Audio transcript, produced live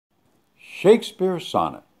Shakespeare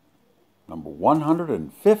Sonnet, number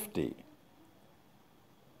 150.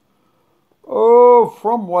 Oh,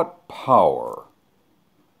 from what power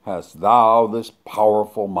hast thou this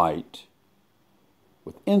powerful might,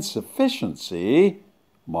 with insufficiency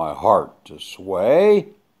my heart to sway?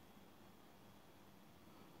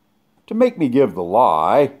 To make me give the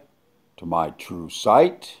lie to my true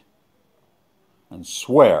sight, and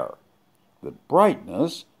swear that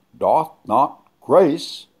brightness doth not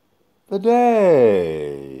grace the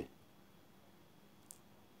day.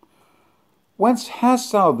 Whence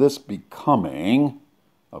hast thou this becoming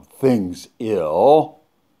of things ill,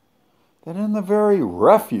 that in the very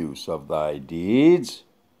refuse of thy deeds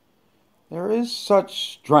there is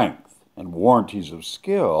such strength and warranties of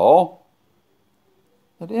skill,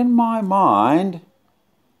 that in my mind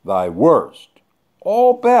thy worst,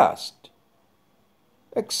 all best,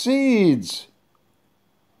 exceeds?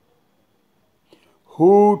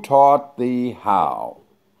 Who taught thee how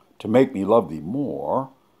to make me love thee more,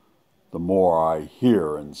 the more I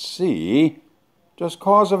hear and see, just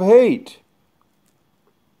cause of hate?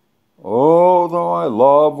 Oh, though I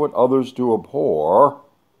love what others do abhor,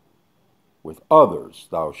 with others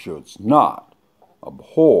thou shouldst not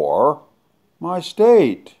abhor my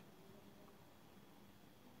state.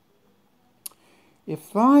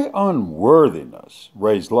 If thy unworthiness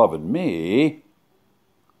raise love in me,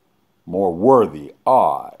 more worthy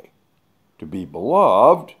I to be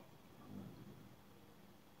beloved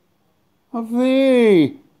of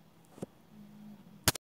thee.